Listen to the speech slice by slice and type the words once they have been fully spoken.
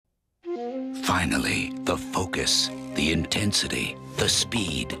Finally, the focus, the intensity, the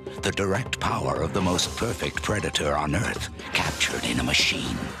speed, the direct power of the most perfect predator on Earth, captured in a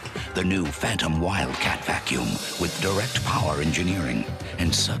machine. The new Fantom Wildcat vacuum with direct power engineering.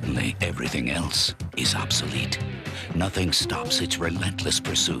 And suddenly, everything else is obsolete. Nothing stops its relentless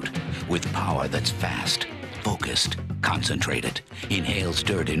pursuit with power that's fast, focused, concentrated, inhales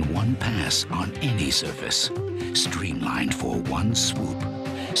dirt in one pass on any surface, streamlined for one swoop,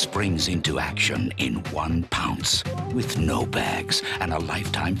 springs into action in one pounce, with no bags and a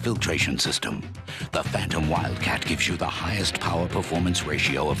lifetime filtration system. The Fantom Wildcat gives you the highest power performance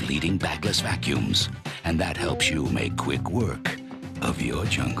ratio of leading bagless vacuums, and that helps you make quick work of your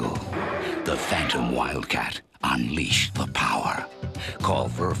jungle. The Fantom Wildcat. Unleash the power. Call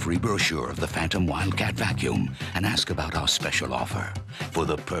for a free brochure of the Fantom Wildcat vacuum and ask about our special offer. For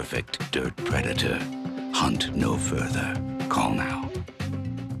the perfect dirt predator, hunt no further. Call now.